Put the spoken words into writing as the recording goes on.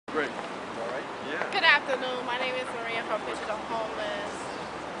afternoon. My name is Maria from Picture the Homeless.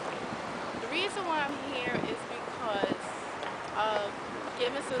 The reason why I'm here is because of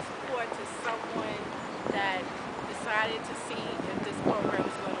giving some support to someone that decided to see if this program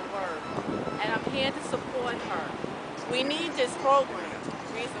is going to work. And I'm here to support her. We need this program.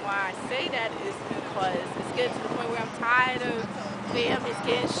 The reason why I say that is because it's getting to the point where I'm tired of families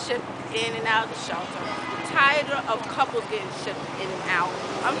getting shipped in and out of the shelter. I'm tired of couples getting shipped in and out.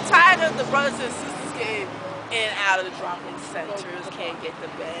 I'm tired of the brothers and sisters getting in and out of the drop-in centers, can't get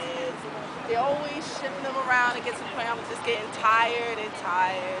the beds. They're always shipping them around and get to the point I'm just getting tired and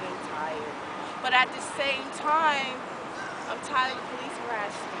tired and tired. But at the same time, I'm tired of police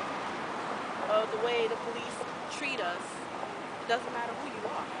harassment, of the way the police treat us. It doesn't matter who you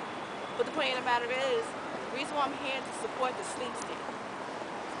are. But the point of the matter is, the reason why I'm here to support the sleep state.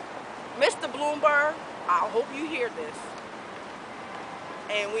 Mr. Bloomberg, I hope you hear this.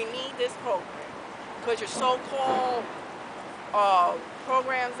 And we need this program. Because your so-called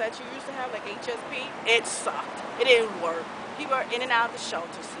programs that you used to have, like HSP, it sucked. It didn't work. People are in and out of the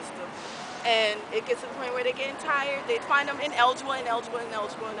shelter system. And it gets to the point where they're getting tired. They find them ineligible, and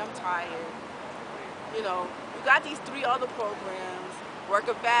I'm tired. You know, you got these 3 other programs: Work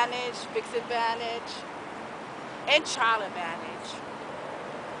Advantage, Fix Advantage, and Child Advantage.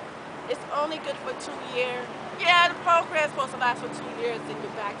 It's only good for 2 years. Yeah, the program's supposed to last for 2 years, then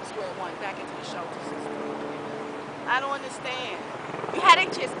you're back to square one, back into the shelter system. I don't understand. We had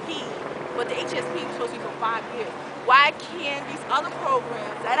HSP, but the HSP was supposed to be for 5 years. Why can't these other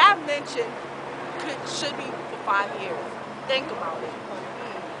programs that I mentioned should be for 5 years? Think about it.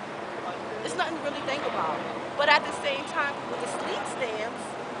 It's nothing to really think about. But at the same time, with the sleep stamps,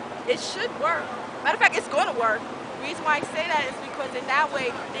 it should work. Matter of fact, it's going to work. The reason why I say that is because in that way,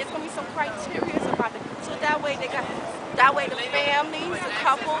 there's going to be some criteria about it. So that way, the families, the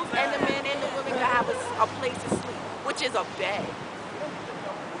couples, and the men and the women can have a place to sleep, which is a bed.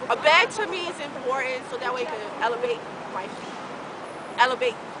 A bed to me is important, so that way it can elevate my feet,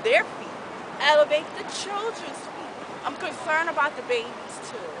 elevate their feet, elevate the children's feet. I'm concerned about the babies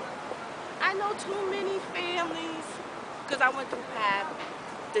too. I know too many families, because I went through PAP,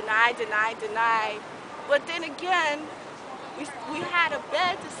 denied. But then again, we had a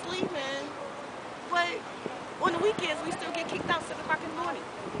bed to sleep in, but on the weekends we still get kicked out 7 o'clock in the morning.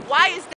 Why is that?